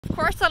Of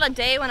course, on a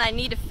day when I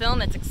need to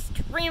film, it's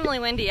extremely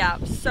windy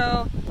out,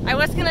 so I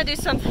was gonna do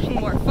something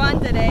more fun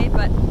today,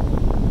 but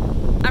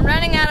I'm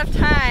running out of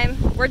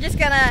time. We're just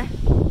gonna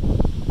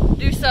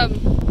do some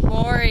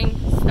boring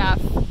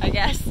stuff, I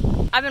guess.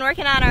 I've been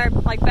working on our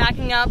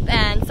backing up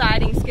and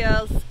siding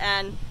skills,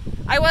 and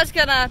I was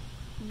gonna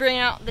bring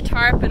out the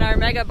tarp and our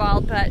mega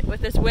ball, but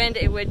with this wind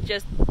it would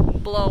just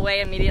blow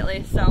away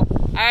immediately. So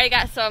I already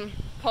got some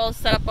poles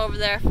set up over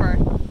there for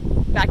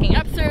backing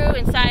up through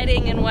and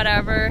siding and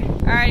whatever.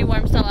 I already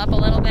warmed stuff up a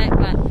little bit,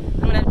 but I'm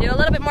gonna do a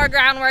little bit more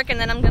groundwork and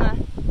then I'm gonna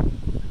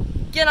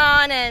get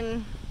on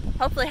and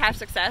hopefully have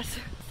success.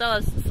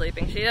 Stella's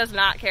sleeping. She does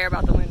not care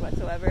about the wind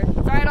whatsoever.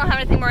 Sorry I don't have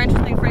anything more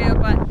interesting for you,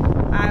 but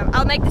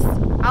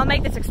I'll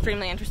make this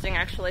extremely interesting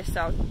actually,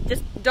 so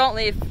just don't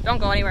leave, don't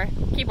go anywhere.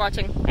 Keep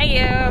watching. Hey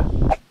you!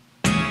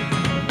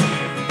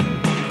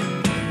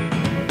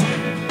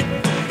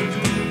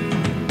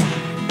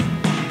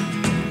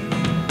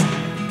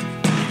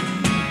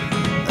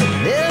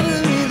 Never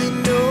really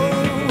know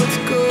what's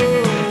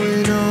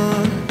going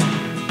on.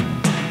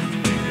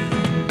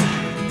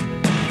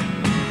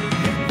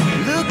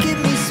 Look at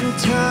me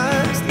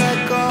sometimes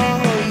like all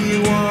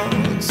you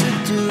want to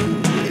do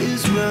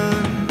is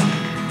run.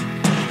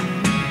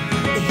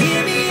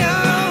 Hear me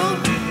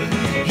out,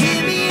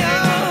 hear me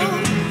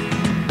out.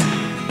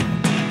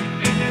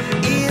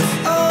 It's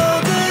all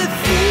the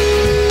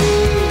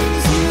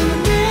things you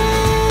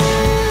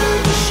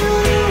never show.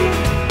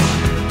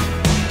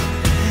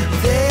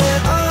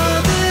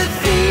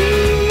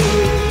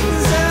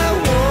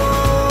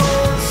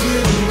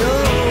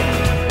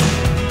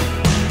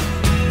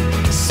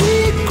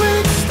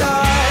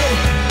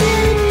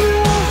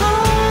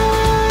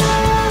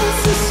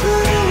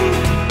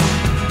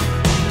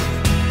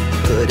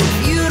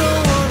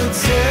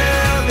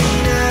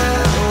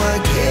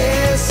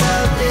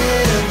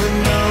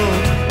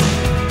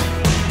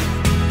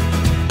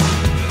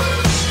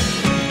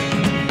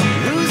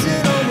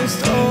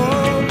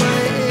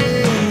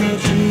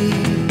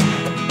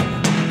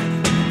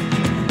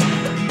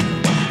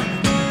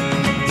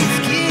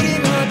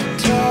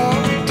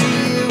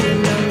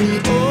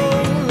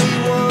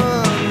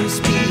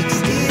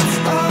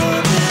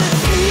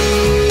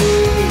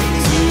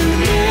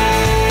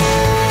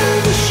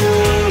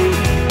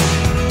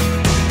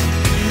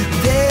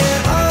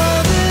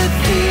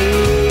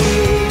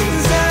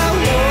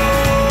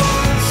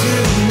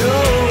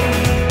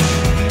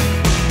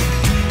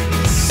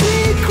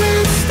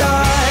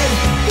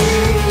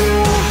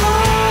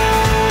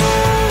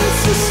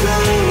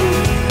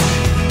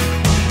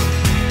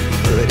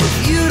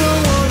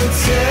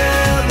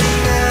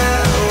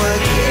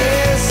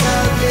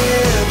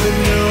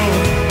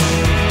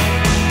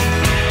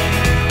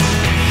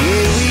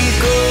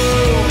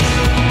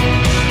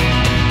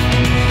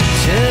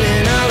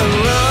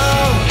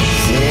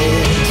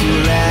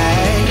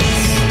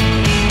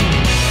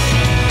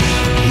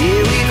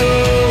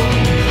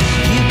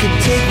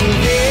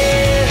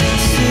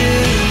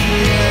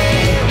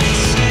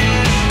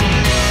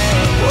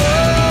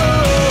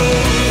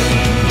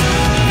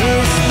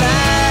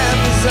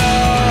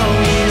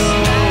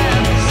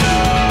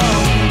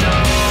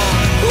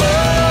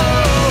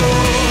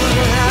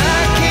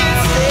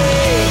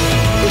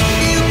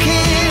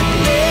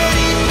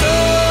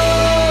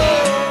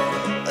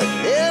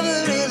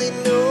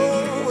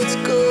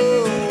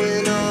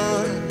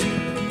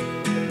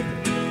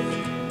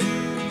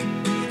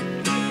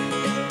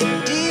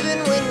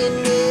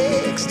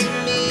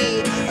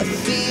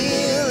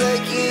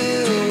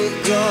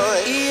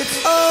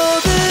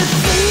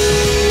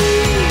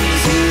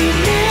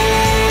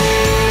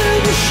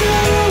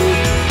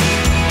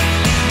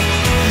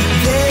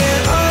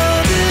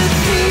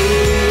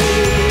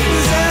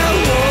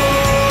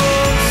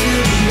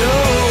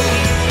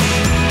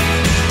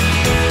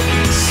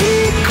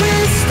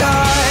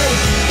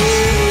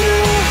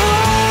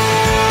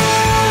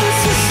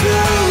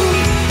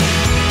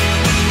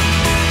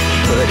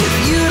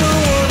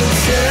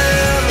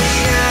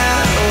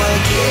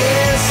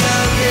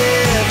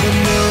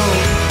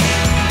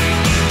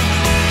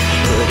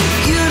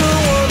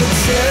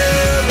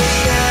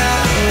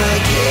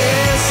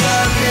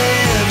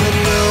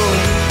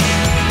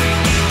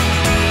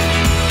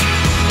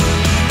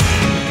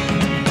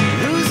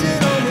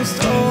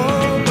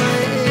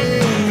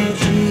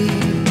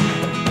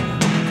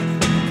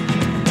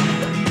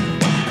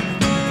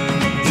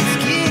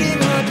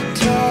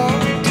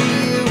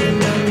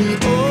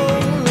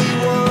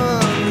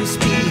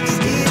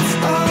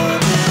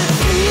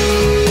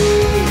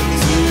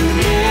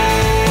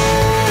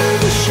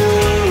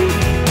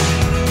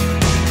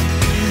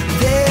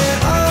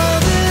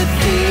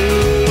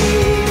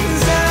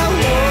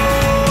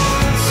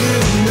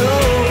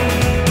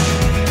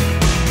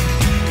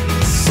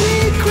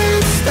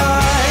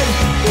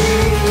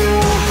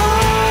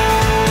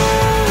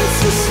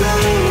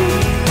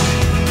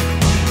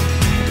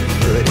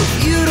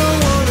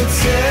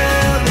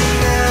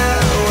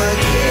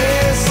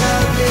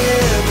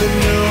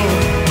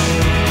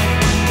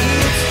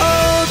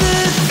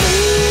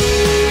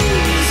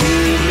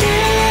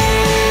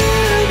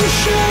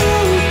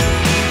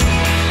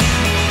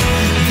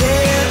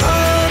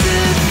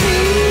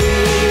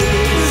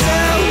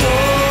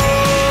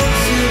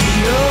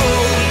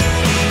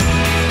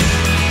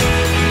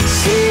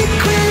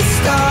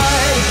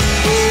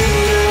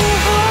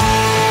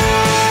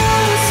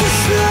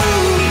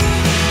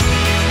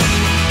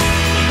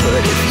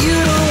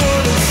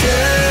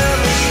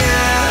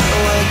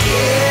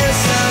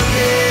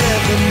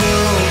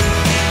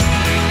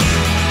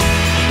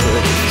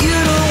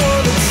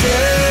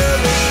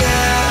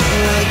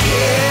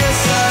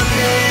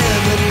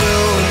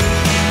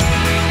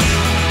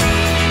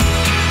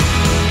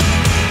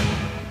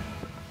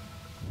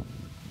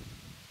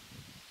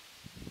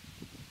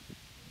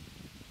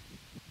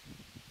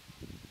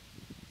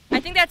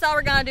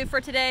 do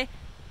for today.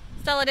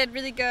 Stella did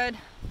really good,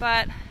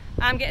 but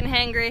I'm getting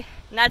hangry.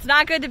 And that's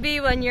not good to be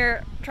when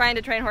you're trying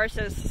to train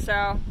horses,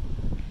 so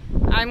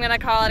I'm gonna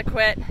call it a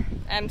quit.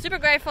 I'm super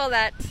grateful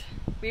that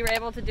we were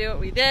able to do what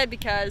we did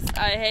because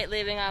I hate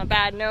leaving on a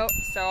bad note,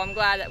 so I'm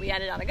glad that we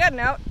ended on a good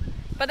note.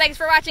 But thanks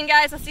for watching,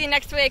 guys. I'll see you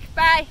next week.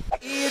 Bye!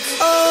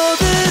 It's all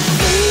the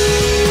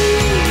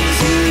things